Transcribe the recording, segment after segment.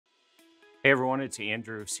Hey everyone, it's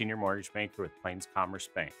Andrew, Senior Mortgage Banker with Plains Commerce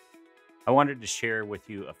Bank. I wanted to share with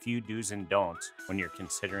you a few do's and don'ts when you're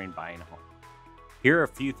considering buying a home. Here are a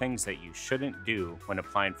few things that you shouldn't do when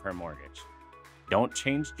applying for a mortgage. Don't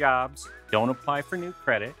change jobs, don't apply for new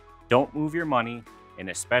credit, don't move your money, and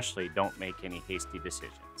especially don't make any hasty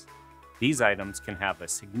decisions. These items can have a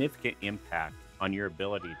significant impact on your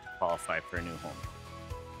ability to qualify for a new home.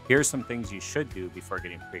 Here are some things you should do before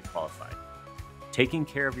getting pre-qualified. Taking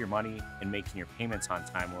care of your money and making your payments on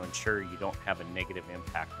time will ensure you don't have a negative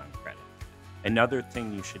impact on credit. Another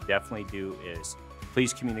thing you should definitely do is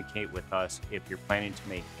please communicate with us if you're planning to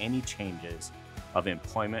make any changes of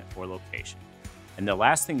employment or location. And the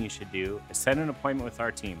last thing you should do is set an appointment with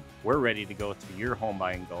our team. We're ready to go through your home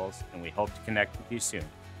buying goals, and we hope to connect with you soon.